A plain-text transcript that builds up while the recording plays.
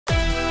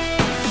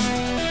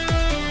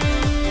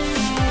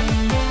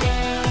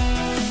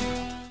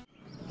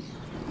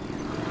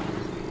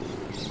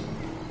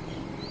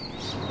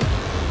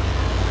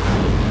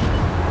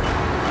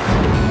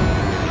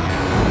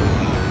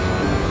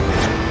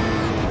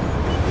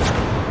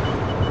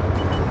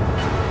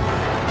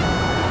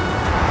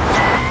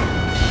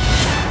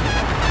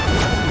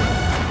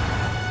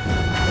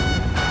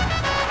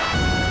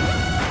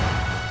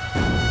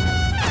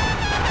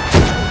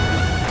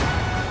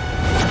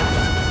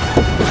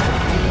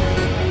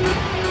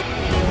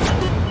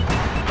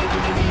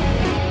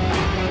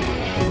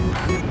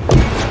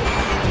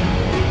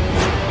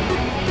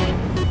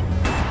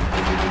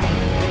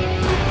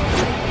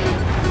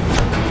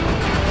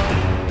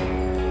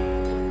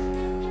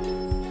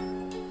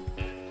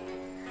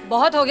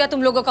बहुत हो गया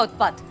तुम लोगों का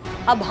उत्पात।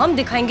 अब हम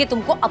दिखाएंगे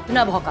तुमको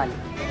अपना भौकाल।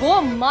 वो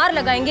मार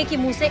लगाएंगे कि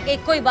मुंह से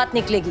एक कोई बात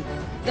निकलेगी।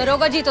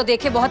 दरोगा जी तो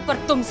देखे बहुत, पर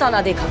तुम सा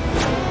ना देखा।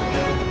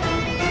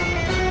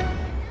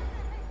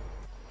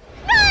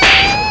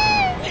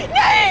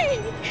 नहीं,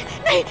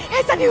 नहीं,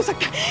 ऐसा नहीं हो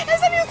सकता,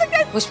 ऐसा नहीं हो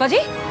सकता। पुष्पा जी,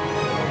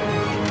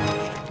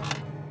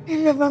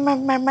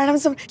 मैडम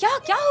सर, क्या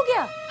क्या हो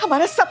गया?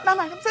 हमारा सपना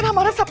मैडम सर,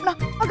 हमारा सपना।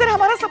 अगर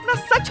हमारा सपना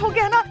सच हो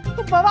गया ना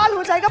तो बवाल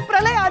हो जाएगा,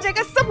 प्रलय आ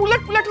जाएगा, सब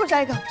उलट पुलट हो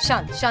जाएगा।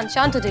 शांत शांत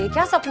शांत हो जाइए।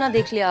 क्या सपना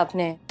देख लिया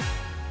आपने?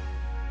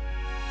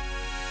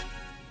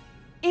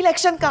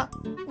 इलेक्शन का।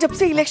 जब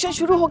से इलेक्शन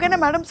शुरू हो गया ना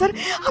मैडम सर,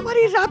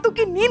 हमारी रातों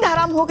की नींद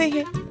हराम हो गई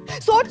है।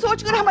 सोच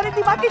सोच कर हमारे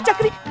दिमाग की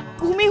चक्री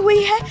घूमी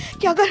हुई है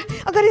कि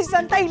अगर इस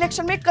जनता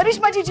इलेक्शन में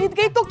करिश्मा जी जीत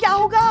गई तो क्या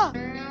होगा?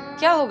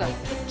 क्या होगा?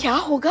 क्या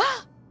होगा?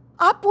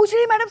 आप पूछ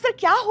रही मैडम सर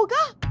क्या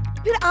होगा?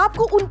 फिर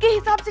आपको उनके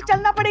हिसाब से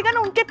चलना पड़ेगा ना,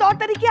 उनके तौर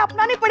तरीके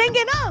अपनाने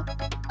पड़ेंगे ना।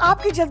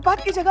 आपके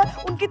जज्बात की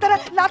जगह उनकी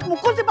तरह लात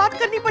मुक्कों से बात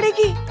करनी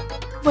पड़ेगी।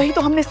 वही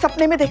तो हमने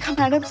सपने में देखा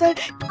मैडम सर।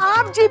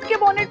 आप जीप के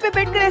बोनेट पे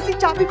बैठकर ऐसी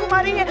चाबी घुमा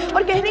रही है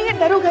और कह रही है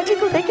दरोगा जी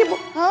को देखे वो।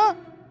 हाँ,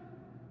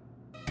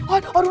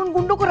 और उन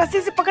गुंडों को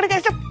रस्सी से पकड़ के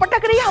ऐसे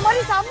पटक रही है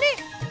हमारे सामने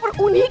और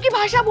उन्हीं की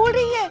भाषा बोल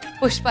रही है।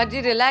 Pushpa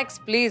ji relax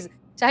please.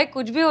 चाहे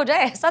कुछ भी हो जाए,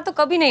 ऐसा तो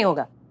कभी नहीं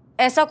होगा।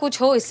 ऐसा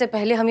कुछ हो इससे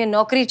पहले हम ये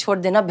नौकरी छोड़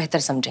देना बेहतर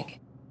समझेंगे।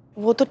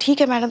 वो तो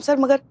ठीक है मैडम सर,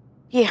 मगर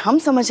ये हम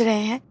समझ रहे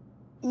हैं,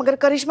 मगर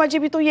करिश्मा जी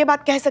भी तो ये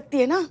बात कह सकती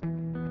है ना।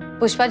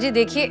 पुष्पा जी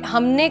देखिए,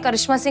 हमने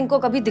करिश्मा सिंह को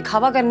कभी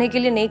दिखावा करने के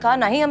लिए नहीं कहा,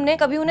 ना ही हमने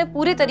कभी उन्हें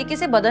पूरे तरीके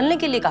से बदलने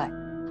के लिए कहा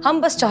है।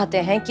 हम बस चाहते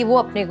हैं कि वो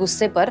अपने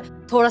गुस्से पर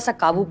थोड़ा सा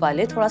काबू पा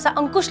ले, थोड़ा सा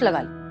अंकुश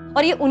लगा ले,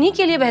 और ये उन्हीं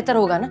के लिए बेहतर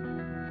होगा ना।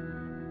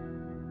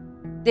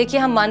 देखिए,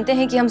 हम मानते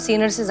हैं कि हम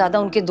सीनियर से ज्यादा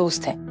उनके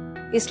दोस्त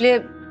हैं,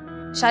 इसलिए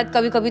शायद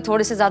कभी कभी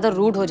थोड़े से ज्यादा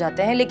रूड हो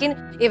जाते हैं, लेकिन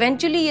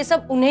इवेंचुअली ये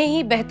सब उन्हें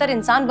ही बेहतर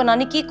इंसान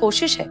बनाने की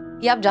कोशिश है,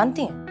 ये आप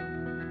जानती हैं।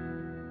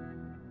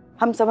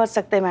 हम समझ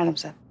सकते हैं मैडम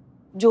सर,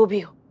 जो भी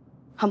हो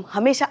हम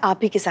हमेशा आप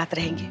ही के साथ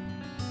रहेंगे,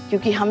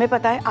 क्योंकि हमें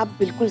पता है आप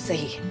बिल्कुल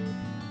सही है।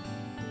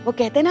 वो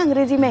कहते हैं ना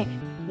अंग्रेजी में,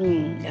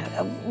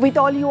 with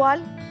all you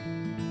all,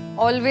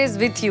 always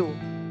with you.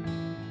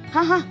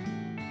 हाँ हाँ,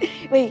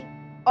 वही,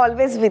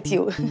 always with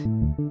you.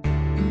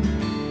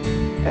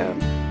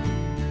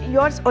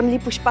 Yours only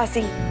Pushpa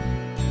Singh.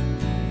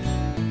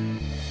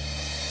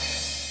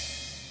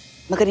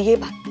 मगर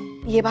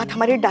ये बात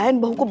हमारी डायन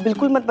बहू को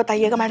बिल्कुल मत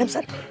बताइएगा मैडम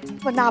सर,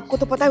 वरना आपको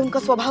तो पता है उनका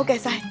स्वभाव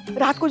कैसा है।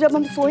 रात को जब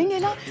हम सोएंगे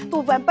ना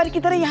तो वैम्पायर की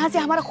तरह यहाँ से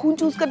हमारा खून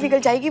चूस कर निकल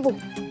जाएगी वो।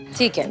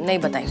 ठीक है, नहीं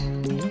बताएंगे।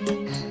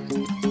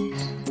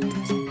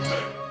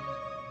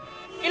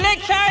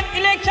 इलेक्शन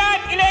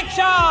इलेक्शन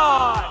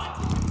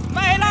इलेक्शन,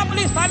 महिला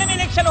पुलिस थाने में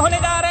इलेक्शन होने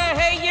जा रहे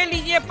हैं। ये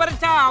लीजिए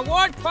पर्चा,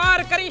 वोट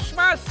फॉर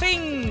करिश्मा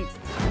सिंह।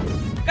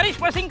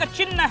 करिश्मा सिंह का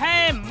चिन्ह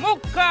है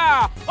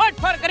मुक्का।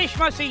 Vote for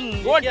Karishma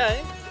Singh. Vote क्या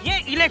है? ये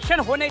इलेक्शन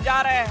होने जा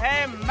रहे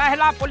हैं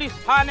महिला पुलिस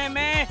थाने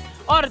में,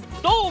 और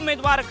 2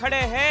 उम्मीदवार खड़े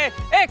हैं।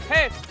 एक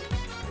है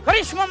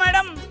करिश्मा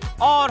मैडम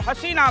और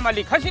हसीना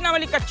मलिक। हसीना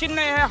मलिक का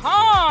चिन्ह है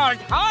हार्ट,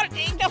 हार्ट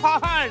एक दफा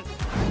हार्ट।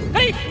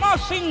 करिश्मा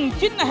सिंह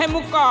चिन्ह है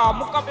मुक्का,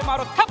 मुक्का पे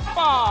मारो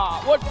थप्पा।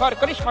 Vote for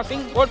Karishma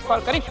Singh, vote for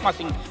करिश्मा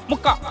सिंह।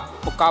 मुक्का,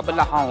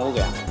 मुकाबला हाँ हो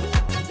गया।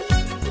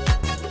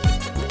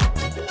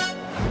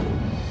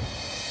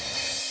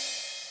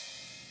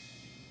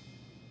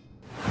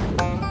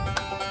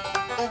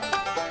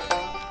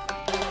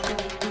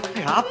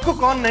 आपको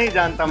कौन नहीं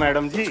जानता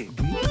मैडम जी,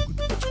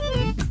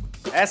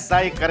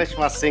 SI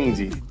करिश्मा सिंह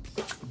जी,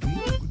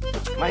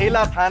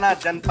 महिला थाना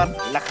जनपद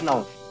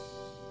लखनऊ।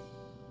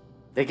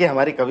 देखिए,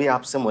 हमारी कभी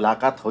आपसे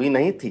मुलाकात हुई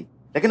नहीं थी,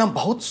 लेकिन हम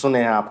बहुत सुने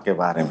हैं आपके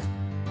बारे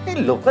में।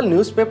 लोकल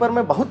न्यूज़पेपर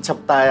में बहुत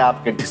छपता है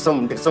आपके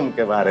डिसम डिसम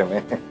के बारे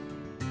में।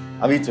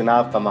 अभी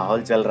चुनाव का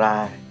माहौल चल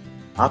रहा है,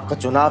 आपका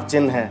चुनाव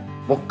चिन्ह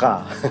है मुक्का।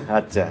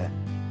 अच्छा है,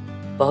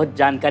 बहुत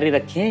जानकारी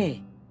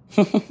रखिए।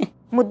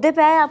 मुद्दे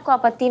पे आए, आपको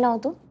आपत्ति ना हो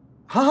तो?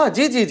 हाँ हाँ,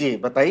 जी जी जी,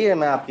 बताइए,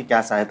 मैं आपकी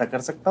क्या सहायता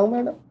कर सकता हूँ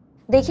मैडम?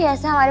 देखिए,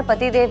 ऐसा हमारे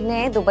पतिदेव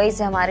ने दुबई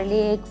से हमारे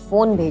लिए एक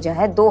फोन भेजा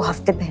है 2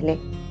 हफ्ते पहले,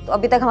 तो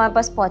अभी तक हमारे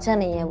पास पहुंचा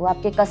नहीं है। वो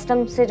आपके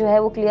कस्टम से जो है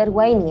वो क्लियर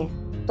हुआ ही नहीं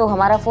है। तो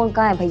हमारा फोन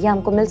कहाँ है भैया,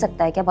 हमको मिल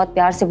सकता है क्या? बहुत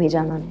प्यार से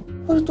भेजा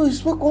उन्होंने। तो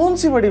इसमें कौन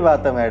सी बड़ी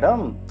बात है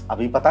मैडम,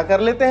 अभी पता कर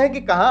लेते हैं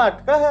कि कहाँ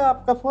अटका है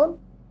आपका फोन।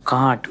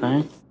 कहाँ अटका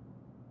है?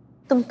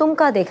 तुम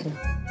कहाँ देख रहे हो?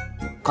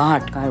 कहाँ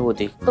अटका है वो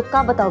देख। तो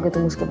क्या बताओगे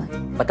तुम उसके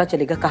बाद? पता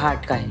चलेगा कहाँ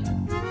अटका है।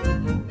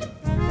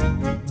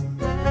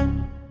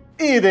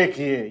 ये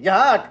देखिए,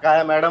 यहाँ अटका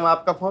है मैडम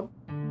आपका फोन।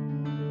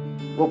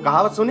 वो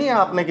कहावत सुनी है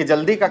आपने कि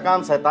जल्दी का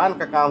काम शैतान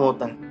का काम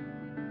होता है।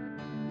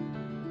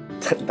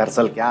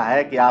 दरअसल क्या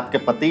है कि आपके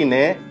पति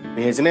ने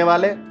भेजने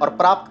वाले और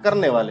प्राप्त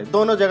करने वाले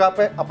दोनों जगह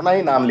पे अपना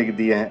ही नाम लिख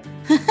दिए हैं।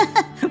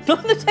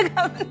 दोनों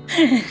जगह।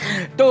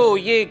 तो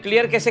ये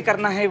क्लियर कैसे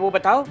करना है वो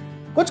बताओ।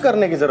 कुछ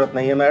करने की जरूरत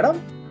नहीं है मैडम,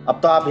 अब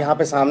तो आप यहाँ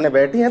पे सामने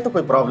बैठी हैं तो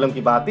कोई प्रॉब्लम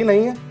की बात ही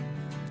नहीं है।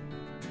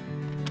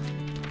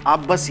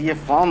 आप बस ये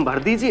फॉर्म भर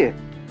दीजिए,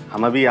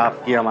 हम अभी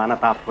आपकी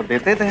अमानत आपको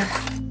देते थे।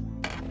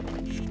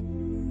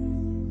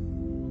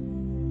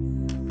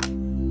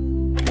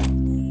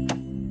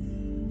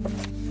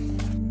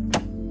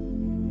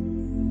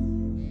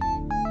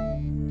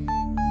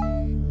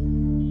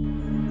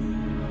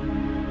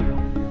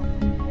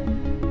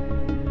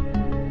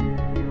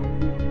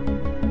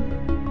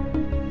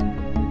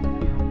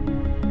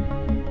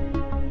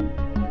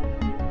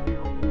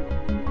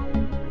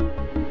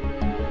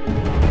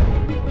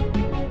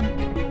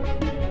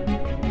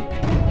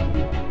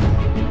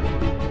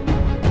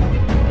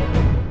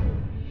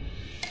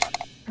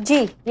 जी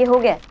ये हो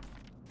गया,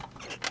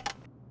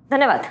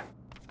 धन्यवाद।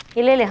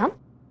 ये ले हम।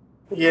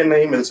 ये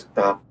नहीं मिल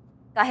सकता।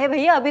 काहे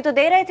भैया, अभी तो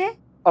दे रहे थे।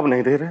 अब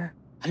नहीं दे रहे।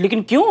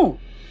 लेकिन क्यों?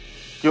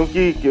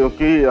 क्योंकि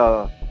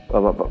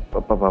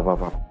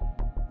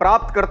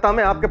प्राप्तकर्ता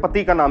में आपके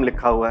पति का नाम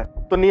लिखा हुआ है,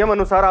 तो नियम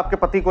अनुसार आपके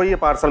पति को ये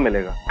पार्सल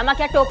मिलेगा। अम्मा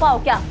क्या टोपा हो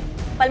क्या?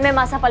 पल में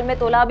मासा पल में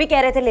तोला। अभी कह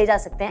रहे थे ले जा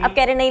सकते हैं, अब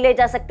कह रहे नहीं ले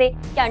जा सकते।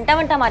 क्या अंटा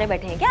वंटा मारे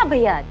बैठे हैं क्या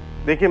भैया आज?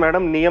 देखिए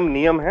मैडम,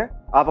 नियम है।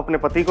 आप अपने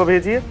पति को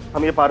भेजिए,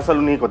 हम ये पार्सल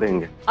उन्हीं को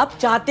देंगे। अब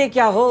चाहते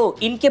क्या हो?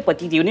 इनके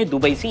पतिदेव ने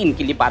दुबई से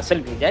इनके लिए पार्सल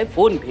भेजा है,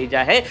 फोन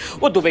भेजा है।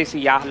 वो दुबई से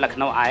यहाँ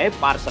लखनऊ आए,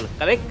 पार्सल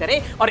कलेक्ट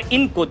करे और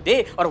इनको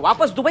दे और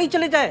वापस दुबई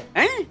चले जाए।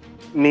 हैं?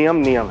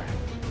 नियम है।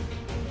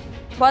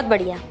 बहुत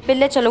बढ़िया।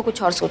 बिल्ले चलो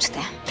कुछ और सोचते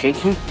हैं। ठीक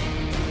है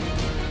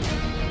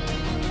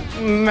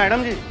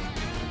मैडम जी।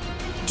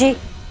 जी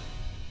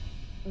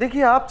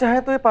देखिए, आप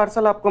चाहें तो ये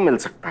पार्सल आपको मिल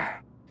सकता है।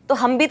 तो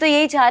हम भी तो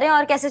यही चाह रहे हैं,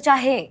 और कैसे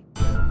चाहे?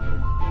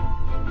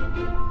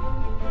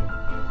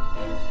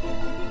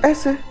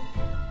 ऐसे।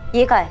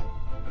 ये का है?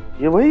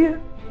 ये वही है।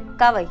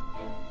 का वही?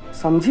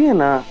 समझिए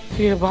ना।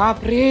 ये बाप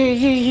रे,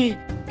 ये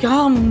क्या?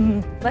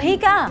 वही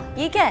का?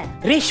 ये क्या है?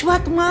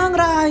 रिश्वत मांग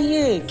रहा है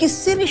ये।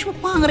 किससे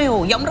रिश्वत मांग रहे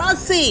हो? यमराज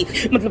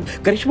से। मतलब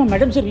करिश्मा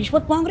मैडम से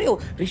रिश्वत मांग रहे हो?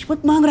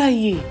 रिश्वत मांग रहा है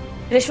ये।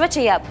 रिश्वत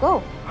चाहिए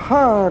आपको?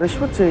 हाँ,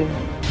 रिश्वत चाहिए।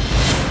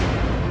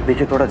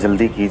 देखिए, थोड़ा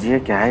जल्दी कीजिए।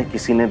 क्या है,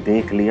 किसी ने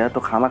देख लिया तो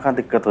खामखा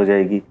दिक्कत हो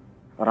जाएगी।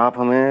 और आप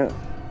हमें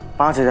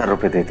 5,000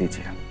 रुपए दे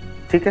दीजिए,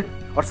 ठीक है?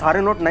 और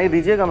सारे नोट नहीं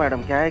दीजिएगा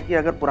मैडम। क्या है कि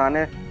अगर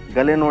पुराने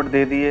गले नोट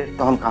दे दिए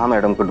तो हम कहाँ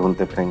मैडम को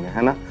ढूंढते फिरेंगे,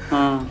 है ना?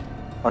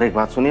 हाँ। और एक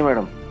बात सुनिए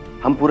मैडम,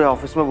 हम पूरे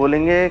ऑफिस में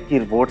बोलेंगे कि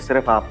वोट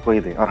सिर्फ आपको ही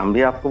दे, और हम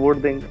भी आपको वोट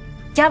देंगे।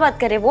 क्या बात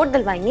करे, वोट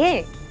दिलवाएंगे?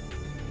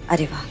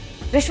 अरे वाह,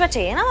 रिश्वत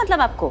चाहिए ना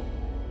मतलब आपको?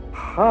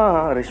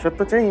 हाँ, रिश्वत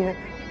तो चाहिए।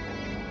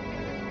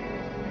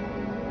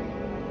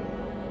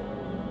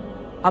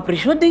 आप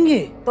रिश्वत देंगे?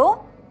 तो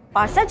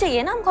पार्सल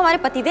चाहिए ना हमको, हमारे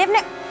पतिदेव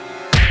ने।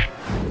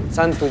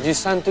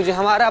 संतु जी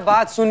हमारा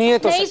बात सुनिए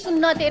तो। नहीं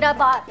सुनना तेरा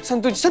बात।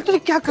 संतु जी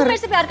क्या कर रहे? मेरे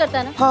से प्यार करता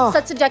है ना? हाँ।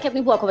 सच जाके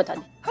अपनी बुआ को बता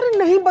दे। अरे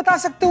नहीं बता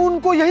सकते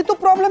उनको, यही तो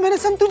प्रॉब्लम है ना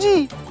संतु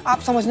जी।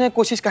 आप समझने की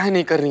कोशिश काहे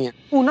नहीं कर रही हैं?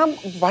 वो ना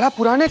बड़ा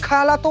पुराने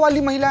ख्यालातों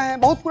वाली महिला है,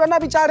 बहुत पुराना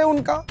विचार है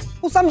उनका,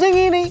 वो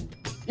समझेंगे ही नहीं।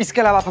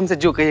 इसके अलावा आप हमसे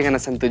जो कहिएगा ना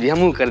संतु जी, हम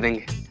वो कर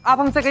देंगे। आप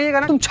हमसे कहिएगा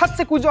ना तुम छत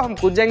से कूद जाओ, हम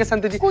कूद जाएंगे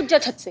संतु जी। कूद जा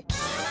छत से।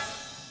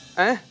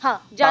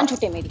 हाँ, जान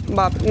छूटे मेरी।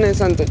 बाप नहीं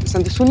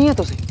संतु सुनिए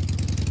तो सही।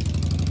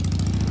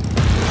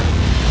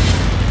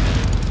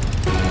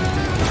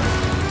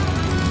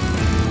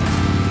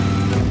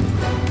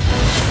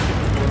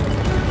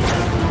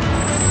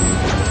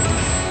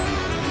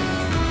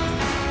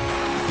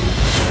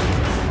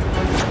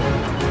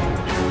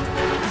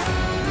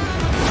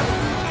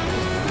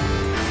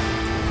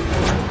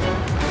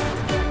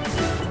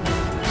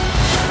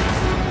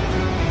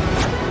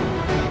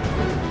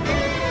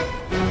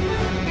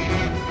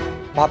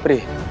 बाप रे,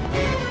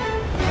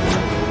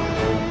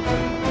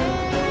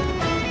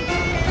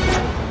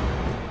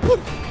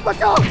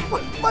 बचाओ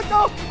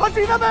बचाओ,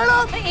 हसीना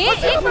मैडम।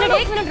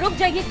 एक मिनट रुक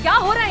जाइए। क्या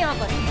हो रहा है यहाँ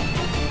पर?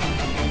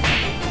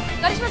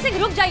 करिश्मा सिंह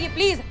रुक जाइए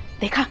प्लीज।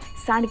 देखा,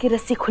 सांड की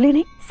रस्सी खुली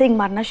नहीं, सिंह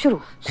मारना शुरू।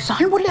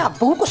 सांड बोले आप?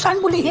 बहू को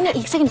सांड बोले? नहीं,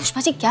 एक सेकंड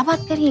पुष्पा जी, क्या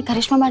बात कर रही है?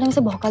 करिश्मा मैडम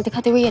से भौकाल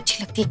दिखाते हुए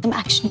अच्छी लगती है, एकदम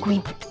एक्शन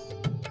क्वीन।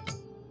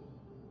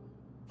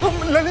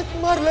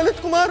 ललित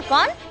कुमार।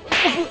 कौन?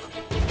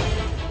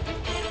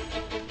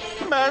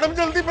 मैडम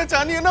जल्दी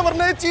पहचानिए ना,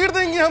 वरना ये चीर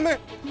देंगे हमें।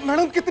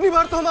 मैडम, कितनी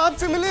बार तो हम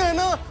आपसे मिले हैं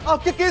ना,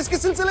 आपके केस के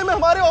सिलसिले में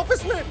हमारे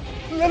ऑफिस में।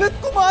 ललित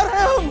कुमार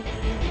हैं हम।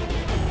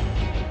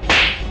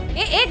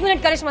 एक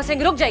मिनट करिश्मा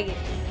सिंह, रुक जाइए।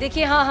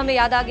 देखिए, हाँ, हमें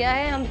याद आ गया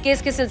है, हम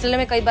केस के सिलसिले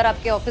में कई बार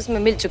आपके ऑफिस में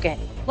मिल चुके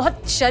हैं।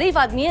 बहुत शरीफ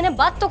आदमी है ना,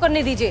 बात तो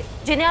करने दीजिए।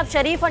 जिन्हें आप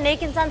शरीफ और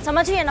नेक इंसान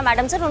समझिए ना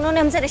मैडम सर, उन्होंने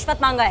हमसे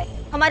रिश्वत मांगा है,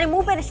 हमारे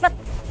मुंह पे रिश्वत।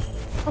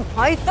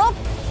 भाई तो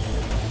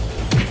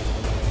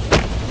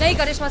नहीं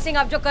करिश्मा सिंह,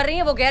 आप जो कर रही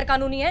हैं वो गैर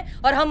कानूनी है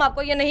और हम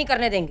आपको ये नहीं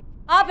करने देंगे।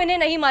 आप इन्हें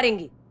नहीं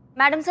मारेंगी।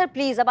 मैडम सर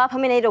प्लीज, अब आप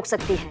हमें नहीं रोक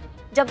सकती हैं।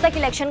 जब तक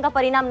इलेक्शन का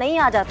परिणाम नहीं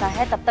आ जाता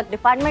है तब तक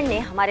डिपार्टमेंट ने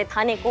हमारे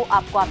थाने को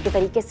आपको आपके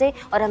तरीके से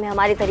और हमें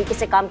हमारे तरीके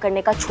से काम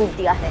करने का छूट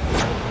दिया है।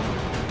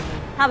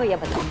 हाँ भैया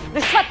बताओ,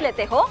 रिश्वत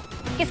लेते हो?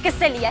 किस किस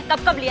से लिया,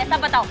 कब कब लिया,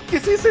 सब बताओ।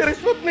 किसी से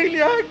रिश्वत नहीं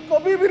लिया है,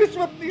 कभी भी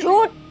रिश्वत नहीं।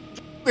 झूठ।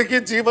 देखिए,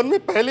 जीवन में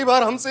पहली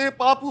बार हमसे ये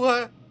पाप हुआ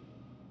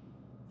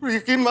है।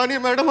 यकीन मानिए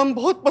मैडम, हम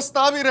बहुत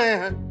पछता भी रहे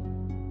हैं।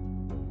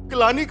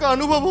 ग्लानि का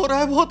अनुभव हो रहा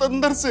है बहुत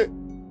अंदर से।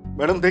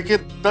 मैडम देखिए,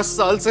 10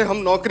 साल से हम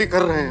नौकरी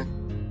कर रहे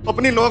हैं।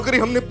 अपनी नौकरी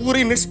हमने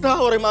पूरी निष्ठा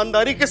और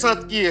ईमानदारी के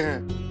साथ किए हैं।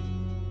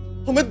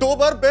 हमें 2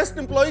 बार बेस्ट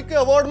एम्प्लॉय के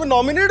अवार्ड में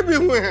नॉमिनेट भी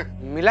हुए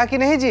हैं। मिला कि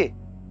नहीं जी?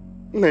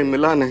 नहीं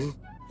मिला नहीं।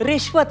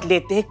 रिश्वत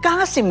लेते हैं,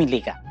 कहाँ से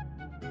मिलेगा?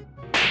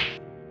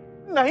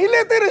 नहीं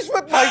लेते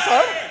रिश्वत भाई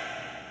साहब।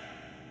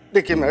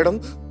 देखिए मैडम,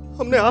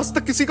 हमने आज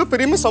तक किसी का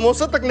फ्री में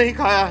समोसा तक नहीं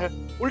खाया है।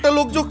 उल्टा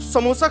लोग जो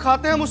समोसा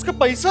खाते हैं हम उसके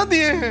पैसा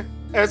दिए हैं।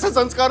 ऐसा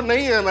संस्कार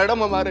नहीं है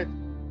मैडम हमारे।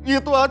 ये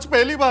तो आज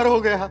पहली बार हो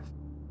गया।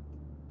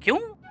 क्यों?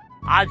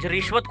 आज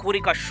रिश्वतखोरी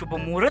का शुभ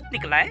मुहूर्त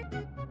निकला है?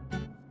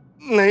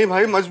 नहीं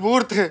भाई,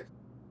 मजबूर थे।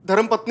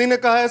 धर्मपत्नी ने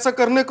कहा ऐसा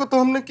करने को तो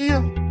हमने किया।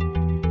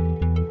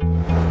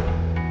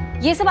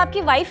 ये सब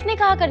आपकी वाइफ ने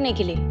कहा करने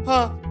के लिए?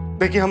 हाँ,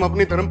 देखिए हम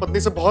अपनी धर्मपत्नी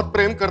से बहुत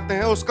प्रेम करते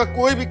हैं, उसका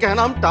कोई भी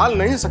कहना हम टाल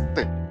नहीं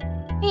सकते।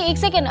 नहीं, एक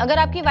सेकंड, अगर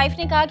आपकी वाइफ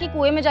ने कहा कि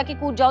कुएं में जाके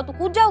कूद जाओ तो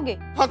कूद जाओगे?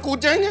 हाँ, कूद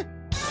जाएंगे।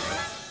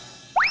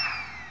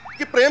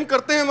 कि प्रेम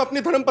करते हैं हम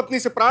अपनी धर्मपत्नी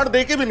से, प्राण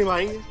दे के भी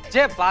निभाएंगे।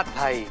 जय बात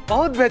भाई,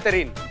 बहुत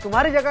बेहतरीन।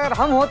 तुम्हारी जगह अगर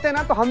हम होते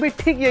ना तो हम भी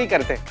ठीक यही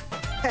करते।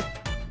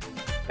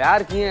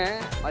 प्यार किए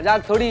हैं,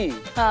 मजाक थोड़ी।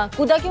 हाँ,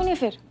 कूदा क्यों नहीं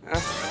फिर?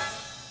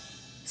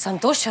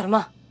 संतोष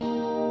शर्मा,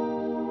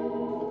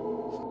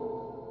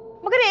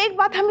 मगर एक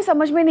बात हमें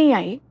समझ में नहीं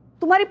आई,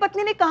 तुम्हारी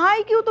पत्नी ने कहा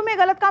है कि वो तुम्हें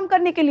गलत काम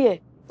करने के लिए?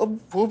 अब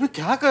वो भी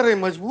क्या करे,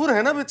 मजबूर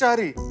है ना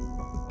बेचारी।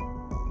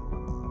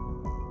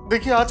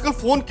 देखिए आजकल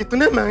फोन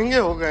कितने महंगे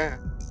हो गए हैं।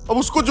 अब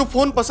उसको जो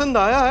फोन पसंद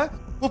आया है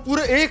वो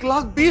पूरे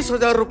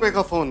 1,20,000 रुपए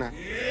का फोन है।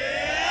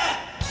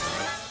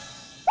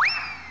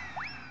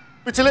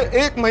 पिछले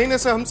 1 महीने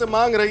से हमसे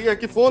मांग रही है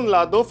कि फोन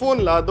ला दो,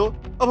 फोन ला दो।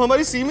 अब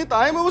हमारी सीमित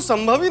आय में वो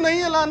संभव ही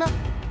नहीं है लाना,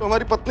 तो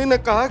हमारी पत्नी ने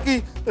कहा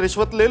कि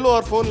रिश्वत ले लो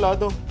और फोन ला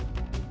दो।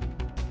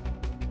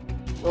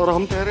 और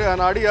हम ठहरे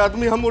अनाड़ी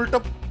आदमी, हम उल्टा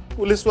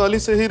पुलिस वाली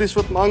से ही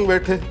रिश्वत मांग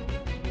बैठे।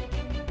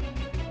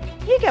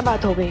 ये क्या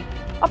बात हो गई?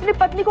 अपनी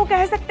पत्नी को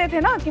कह सकते थे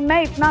ना कि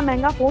मैं इतना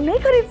महंगा फोन नहीं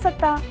खरीद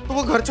सकता। तो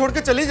वो घर छोड़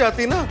के चली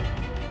जाती ना।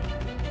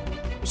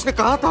 उसने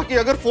कहा था कि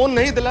अगर फोन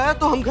नहीं दिलाया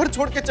तो हम घर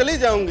छोड़ के चली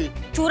जाऊंगी।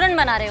 चूरन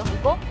बना रहे हो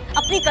हमको,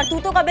 अपनी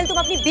करतूतों का बिल तुम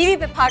अपनी बीवी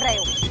पे फाड़ रहे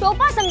हो।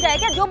 टोपा समझाए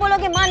क्या? जो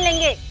बोलोगे मान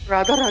लेंगे।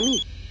 राधा रानी।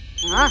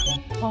 हाँ,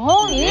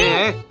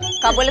 ये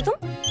क्या बोले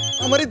तुम?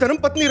 हमारी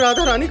धर्मपत्नी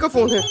राधा रानी का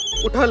फोन है,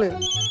 उठा लें।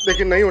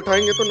 लेकिन नहीं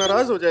उठाएंगे तो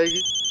नाराज हो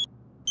जाएगी।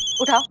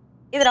 उठाओ,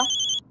 इधर आओ।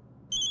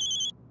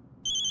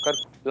 कर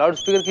लाउड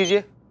स्पीकर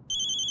कीजिए।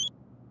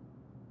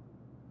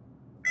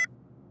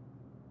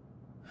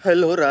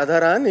 Hello Radha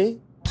Rani.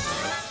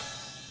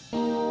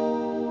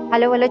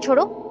 Hello hello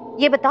छोड़ो,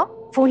 ये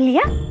बताओ फोन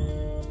लिया?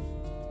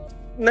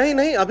 नहीं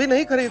नहीं, अभी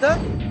नहीं खरीदा,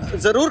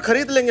 जरूर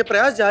खरीद लेंगे,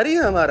 प्रयास जारी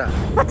है हमारा।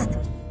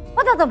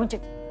 पता था मुझे,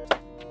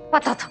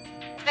 पता था।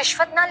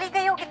 रिश्वत ना ली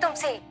गई होगी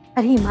तुमसे।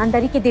 अरे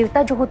ईमानदारी के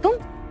देवता जो हो तुम।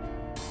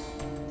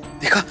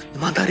 देखा,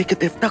 ईमानदारी के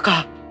देवता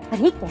कहा।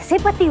 अरे कैसे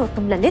पति हो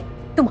तुम ललित?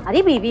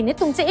 तुम्हारी बीवी ने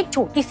तुमसे एक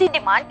छोटी सी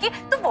डिमांड की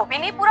तो वो भी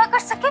नहीं पूरा कर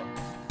सके।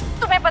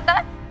 तुम्हें पता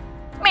है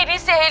मेरी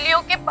सहेलियों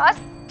के पास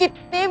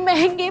कितने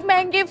महंगे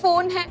महंगे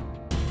फोन हैं,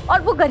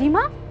 और वो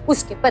गरिमा,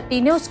 उसके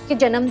पति ने उसके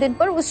जन्मदिन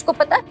पर उसको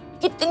पता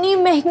कितनी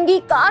महंगी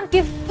कार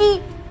गिफ्ट की।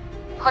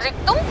 और एक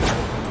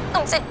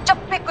तुमसे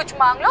जब भी कुछ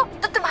मांग लो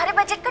तो तुम्हारे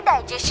बजट का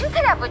डाइजेशन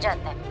खराब हो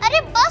जाता है।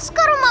 अरे बस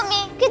करो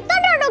मम्मी, कितना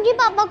डांटोगी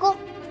पापा को?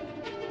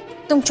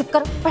 तुम चुप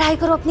करो, पढ़ाई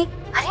करो अपनी।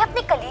 अरे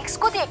अपने कलीग्स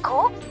को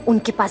देखो,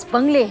 उनके पास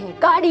बंगले हैं,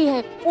 गाड़ी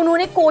है,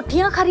 उन्होंने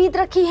कोठियां खरीद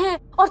रखी हैं,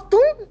 और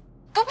तुम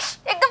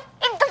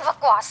एकदम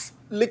बकवास।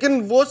 लेकिन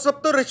वो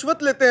सब तो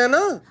रिश्वत लेते हैं ना।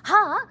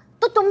 हाँ,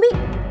 तो तुम भी।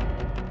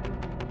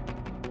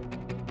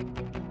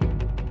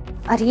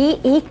 अरे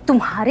एक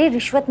तुम्हारे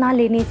रिश्वत ना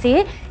लेने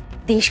से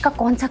देश का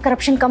कौन सा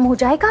करप्शन कम हो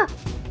जाएगा?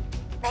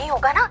 नहीं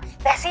होगा ना,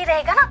 वैसे ही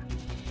रहेगा ना।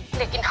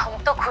 लेकिन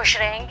हम तो खुश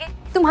रहेंगे।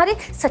 तुम्हारे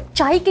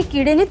सच्चाई के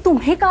कीड़े ने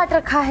तुम्हें काट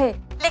रखा है।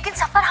 लेकिन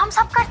सफर हम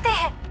सब करते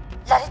हैं।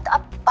 ललित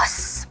अब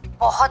बस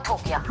बहुत हो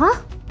गया। हाँ,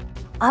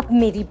 अब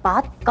मेरी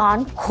बात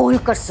कान खोल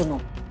कर सुनो।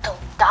 तुम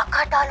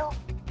डाका डालो,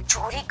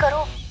 चोरी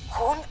करो,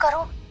 खून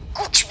करो,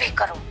 कुछ भी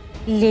करो,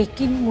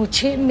 लेकिन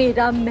मुझे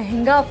मेरा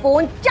महंगा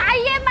फोन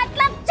चाहिए,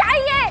 मतलब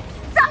चाहिए,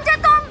 समझे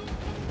तुम?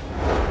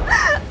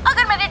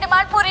 अगर मेरी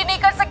डिमांड पूरी नहीं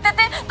कर सकते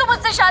थे तो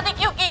मुझसे शादी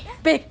क्यों की?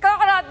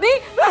 बेकार आदमी।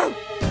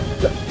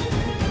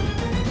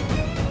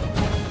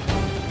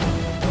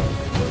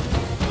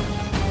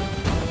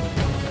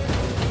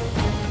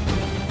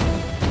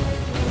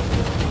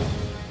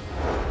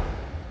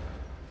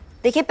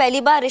 देखिए, पहली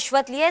बार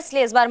रिश्वत लिया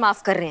इसलिए इस बार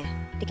माफ कर रहे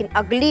हैं, लेकिन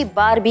अगली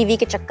बार बीवी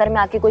के चक्कर में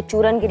आके कोई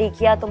चूरनगिरी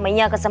किया तो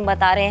मैया कसम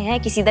बता रहे हैं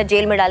कि सीधा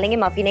जेल में डालेंगे,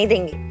 माफी नहीं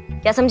देंगे।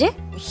 क्या समझे?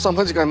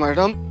 समझ गए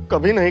मैडम,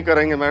 कभी नहीं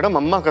करेंगे मैडम,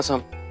 अम्मा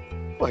कसम।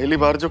 पहली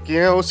बार जो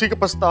किए हैं उसी के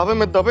पछतावे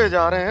में दबे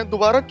जा रहे हैं,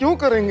 दोबारा क्यों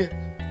करेंगे?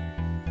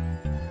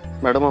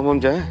 मैडम हम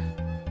जाएं?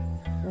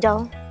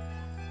 जाओ।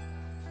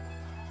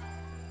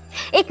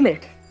 एक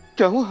मिनट।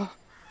 क्या हुआ?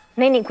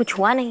 नहीं, कुछ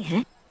हुआ नहीं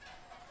है।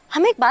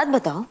 हमें एक बात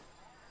बताओ,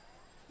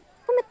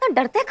 तुम इतना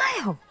डरते काहे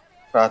हो?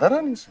 राधा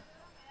रानी से?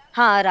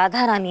 हाँ,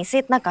 राधा रानी से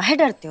इतना काहे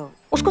डरते हो?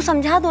 उसको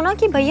समझा दो ना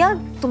कि भैया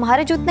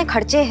तुम्हारे जो इतने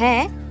खर्चे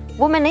हैं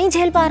वो मैं नहीं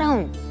झेल पा रहा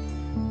हूँ।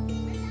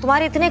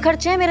 तुम्हारे इतने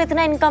खर्चे हैं, मेरा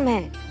इतना इनकम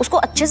है। उसको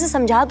अच्छे से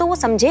समझा दो, वो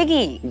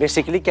समझेगी।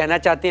 बेसिकली कहना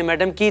चाहती है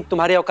मैडम कि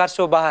तुम्हारे औकात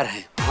से वो बाहर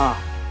है। हाँ।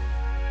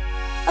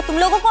 और तुम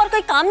लोगों को और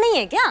कोई काम नहीं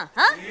है क्या?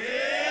 हाँ,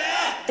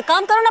 तो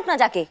काम करो ना अपना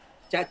जाके।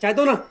 चाय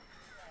दो ना।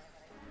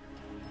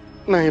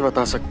 नहीं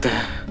बता सकते।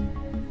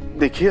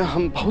 देखिए,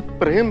 हम बहुत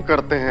प्रेम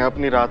करते हैं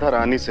अपनी राधा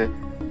रानी से।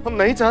 हम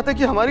नहीं चाहते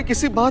कि हमारी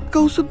किसी बात का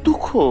उसे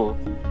दुख हो।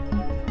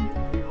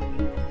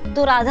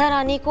 तो राधा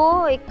रानी को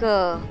एक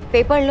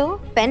पेपर लो,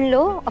 पेन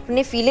लो,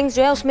 अपने फीलिंग्स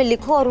जो है उसमें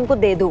लिखो और उनको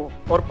दे दो।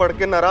 और पढ़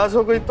के नाराज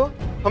हो गई तो?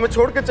 हमें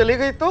छोड़ के चली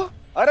गई तो?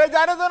 अरे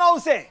जाने दो ना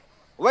उसे,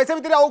 वैसे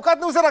भी तेरी औकात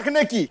नहीं उसे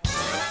रखने की।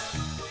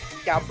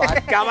 क्या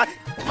बात।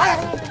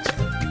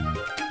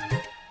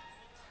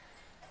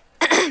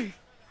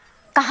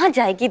 कहाँ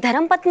जाएगी?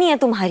 धर्मपत्नी है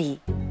तुम्हारी।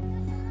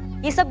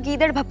 ये सब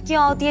गीदड़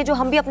भपकियां होती है जो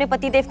हम भी अपने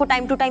पतिदेव को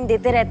टाइम टू टाइम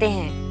देते रहते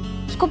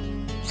हैं। उसको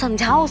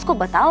समझाओ, उसको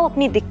बताओ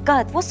अपनी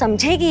दिक्कत, वो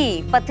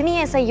समझेगी। पत्नी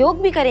है,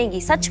 सहयोग भी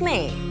करेगी सच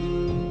में।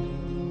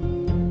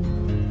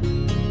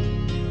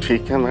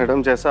 ठीक है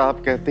मैडम, जैसा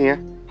आप कहती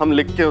हैं हम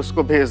लिख के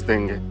उसको भेज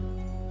देंगे।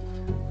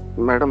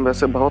 मैडम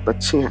वैसे बहुत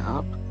अच्छी हैं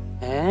आप।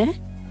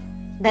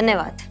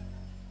 धन्यवाद।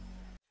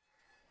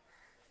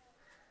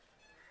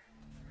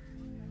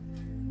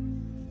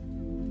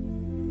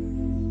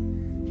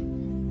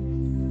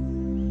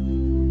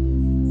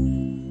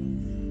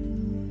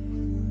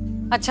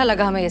 अच्छा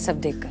लगा हमें ये सब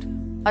देखकर।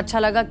 अच्छा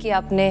लगा कि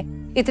आपने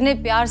इतने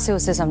प्यार से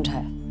उसे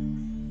समझाया।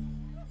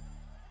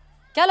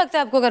 क्या लगता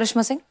है आपको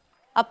करिश्मा सिंह?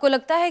 आपको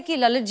लगता है कि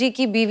ललित जी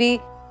की बीवी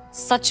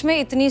सच में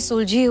इतनी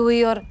सुलझी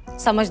हुई और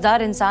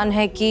समझदार इंसान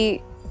है कि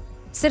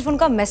सिर्फ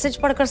उनका मैसेज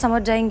पढ़कर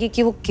समझ जाएंगी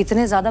कि वो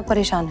कितने ज्यादा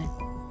परेशान हैं?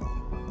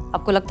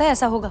 आपको लगता है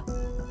ऐसा होगा?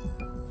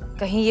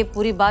 कहीं ये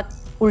पूरी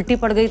बात उल्टी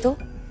पड़ गई तो?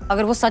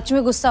 अगर वो सच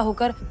में गुस्सा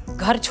होकर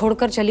घर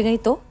छोड़कर चली गई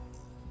तो?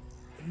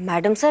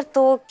 मैडम सर,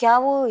 तो क्या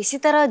वो इसी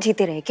तरह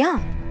जीते रहे क्या?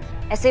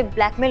 ऐसे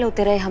ब्लैकमेल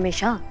होते रहे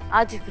हमेशा?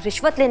 आज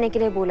रिश्वत लेने के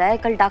लिए बोला है,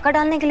 कल डाका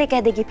डालने के लिए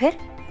कह देगी फिर?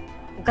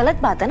 गलत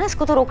बात है ना,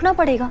 इसको तो रोकना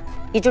पड़ेगा।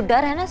 ये जो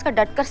डर है ना, इसका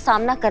डटकर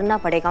सामना करना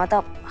पड़ेगा।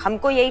 मतलब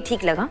हमको यही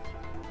ठीक लगा।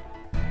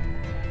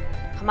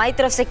 हमारी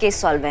तरफ से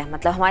केस सॉल्व है,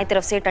 मतलब हमारी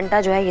तरफ से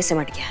टंटा जो है ये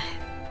सिमट गया है।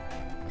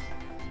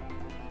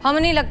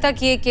 हमें नहीं लगता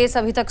कि ये केस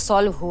अभी तक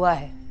सॉल्व हुआ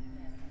है।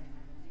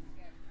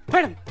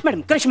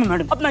 मैडम करिश्मा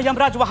मैडम, अपना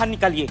यमराज वाहन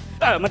निकालिए,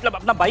 मतलब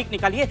अपना बाइक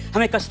निकालिए,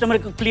 हमें कस्टमर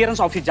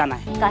क्लियरेंस ऑफिस जाना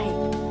है।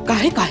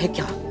 काहे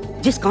क्या?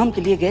 जिस काम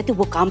के लिए गए थे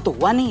वो काम तो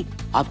हुआ नहीं।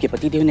 आपके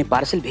पतिदेव ने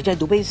पार्सल भेजा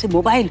दुबई से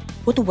मोबाइल,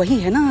 वो तो वही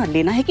है ना,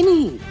 लेना है कि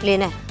नहीं?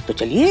 लेना है। तो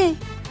चलिए।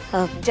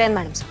 Jain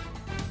madam sir.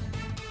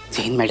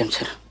 Jain madam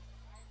sir.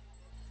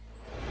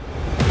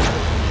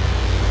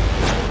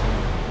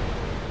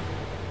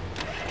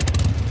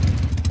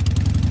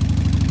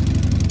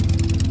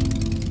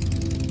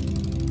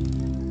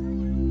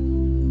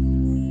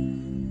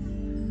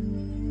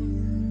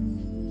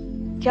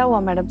 क्या हुआ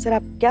मैडम सर,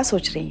 आप क्या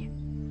सोच रही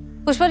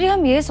हैं? पुष्पा जी,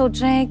 हम ये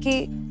सोच रहे हैं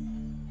कि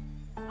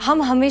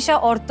हम हमेशा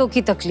औरतों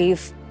की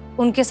तकलीफ,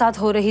 उनके साथ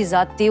हो रही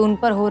जाती, उन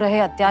पर हो रहे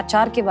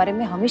अत्याचार के बारे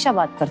में हमेशा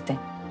बात करते हैं,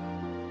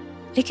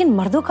 लेकिन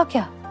मर्दों का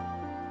क्या?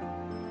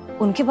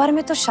 उनके बारे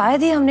में तो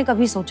शायद ही हमने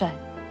कभी सोचा है।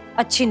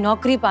 अच्छी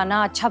नौकरी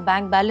पाना, अच्छा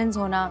बैंक बैलेंस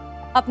होना,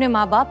 अपने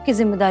माँ बाप की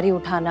जिम्मेदारी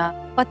उठाना,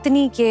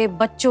 पत्नी के,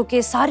 बच्चों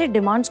के सारे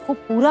डिमांड्स को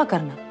पूरा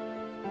करना,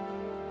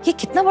 ये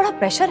कितना बड़ा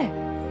प्रेशर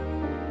है।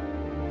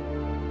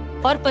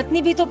 और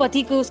पत्नी भी तो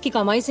पति को उसकी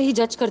कमाई से ही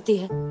जज करती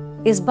है।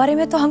 इस बारे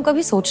में तो हम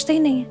कभी सोचते ही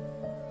नहीं है।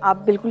 आप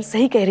बिल्कुल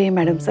सही कह रही हैं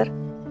मैडम सर,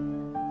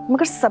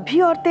 मगर सभी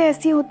औरतें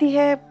ऐसी होती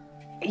है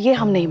ये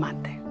हम नहीं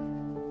मानते,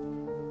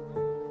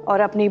 और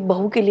अपनी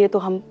बहू के लिए तो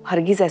हम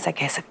हरगिज ऐसा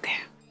कह सकते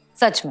हैं।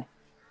 सच में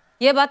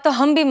ये बात तो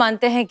हम भी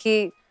मानते हैं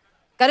कि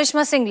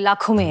करिश्मा सिंह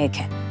लाखों में एक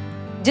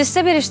है।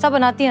 जिससे भी रिश्ता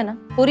बनाती है ना,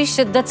 पूरी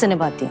शिद्दत से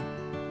निभाती है।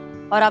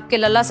 और आपके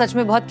लल्ला सच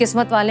में बहुत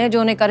किस्मत वाले हैं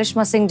जो उन्हें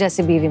करिश्मा सिंह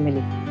जैसी बीवी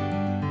मिली।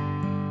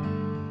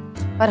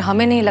 पर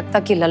हमें नहीं लगता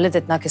कि ललित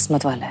इतना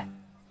किस्मत वाला है।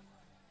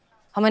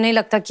 हमें नहीं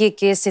लगता कि ये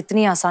केस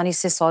इतनी आसानी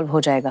से सॉल्व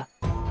हो जाएगा।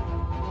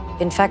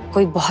 इनफैक्ट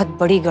कोई बहुत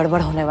बड़ी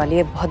गड़बड़ होने वाली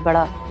है, बहुत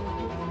बड़ा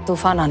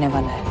तूफान आने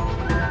वाला है।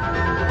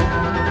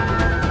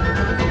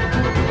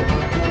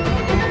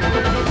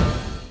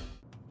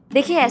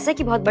 देखिए, ऐसा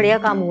कि बहुत बढ़िया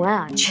काम हुआ है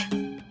आज।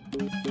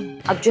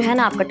 अब जो है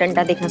ना, आपका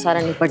टंटा देखना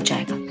सारा निपट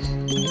जाएगा।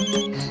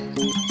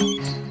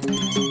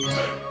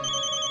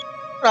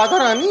 राधा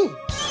रानी,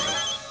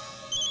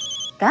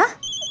 क्या?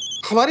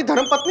 हमारी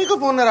धर्मपत्नी का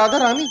फोन है। राधा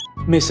रानी,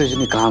 मैसेज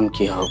ने काम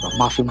किया होगा,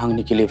 माफी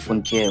मांगने के लिए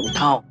फोन किया है।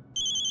 उठाओ,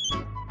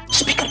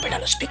 स्पीकर पे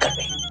डालो, स्पीकर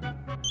पे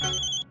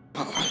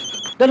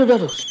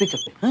डालो स्पीकर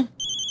पे। हैं?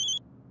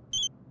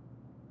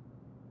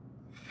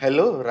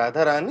 हेलो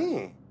राधा रानी।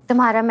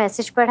 तुम्हारा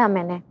मैसेज पढ़ा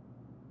मैंने,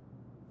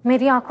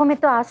 मेरी आंखों में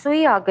तो आंसू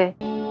ही आ गए।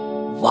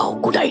 वाह,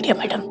 गुड आइडिया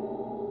मैडम।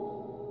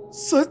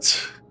 सच?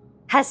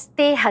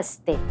 हंसते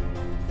हंसते।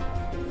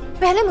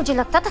 पहले मुझे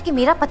लगता था कि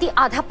मेरा पति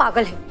आधा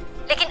पागल है,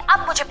 लेकिन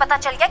अब मुझे पता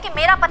चल गया कि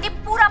मेरा पति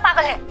पूरा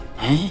पागल है।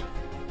 हैं?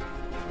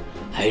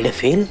 Hide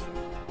fail?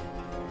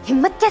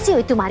 हिम्मत कैसी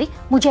हुई तुम्हारी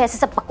मुझे ऐसे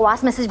सब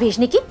बकवास मैसेज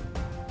भेजने की?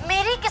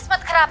 मेरी किस्मत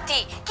खराब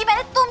थी कि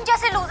मैंने तुम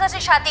जैसे लूजर से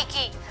शादी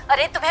की।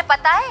 अरे तुम्हें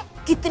पता है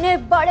कितने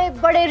बड़े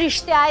बड़े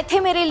रिश्ते आए थे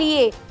मेरे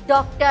लिए,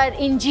 डॉक्टर,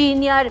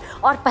 इंजीनियर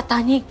और पता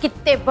नहीं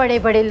कितने बड़े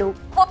बड़े लोग।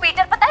 वो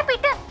पीटर, पता है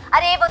पीटर?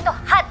 अरे वो तो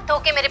हाथ धो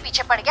के मेरे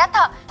पीछे पड़ गया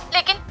था,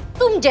 लेकिन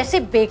तुम जैसे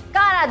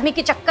बेकार आदमी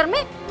के चक्कर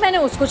में मैंने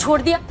उसको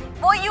छोड़ दिया।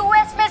 वो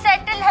यूएस में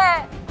सेटल है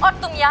और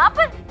तुम यहाँ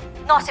पर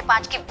 9 से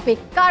 5 की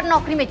बेकार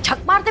नौकरी में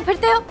झक मारते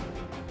फिरते हो।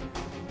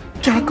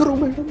 क्या करूं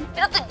मैडम?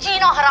 मेरा तो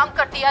जीना हराम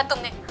कर दिया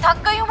तुमने।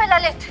 थक गई हूँ मैं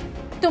ललित,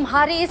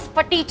 तुम्हारी इस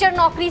फटीचर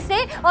नौकरी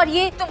से और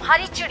ये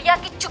तुम्हारी चिड़िया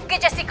की चुग्गे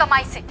जैसी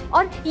कमाई से।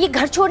 और ये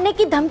घर छोड़ने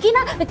की धमकी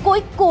ना कोई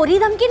कोरी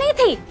धमकी नहीं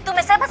थी। तुम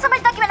ऐसा मत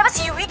समझना कि मैंने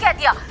बस यूं ही कह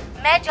दिया।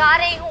 मैं जा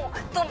रही हूँ,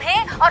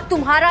 तुम्हें और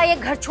तुम्हारा ये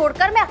घर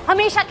छोड़कर मैं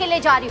हमेशा के लिए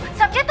जा रही हूँ,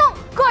 समझे तुम?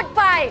 Good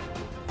bye.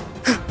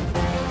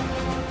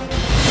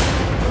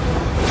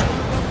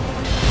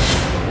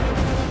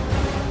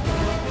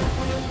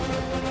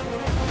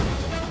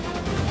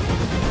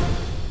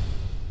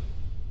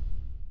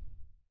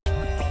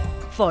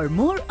 For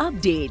more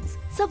updates,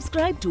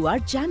 subscribe to our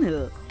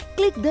channel,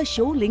 click the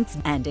show links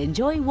and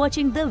enjoy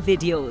watching the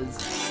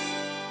videos.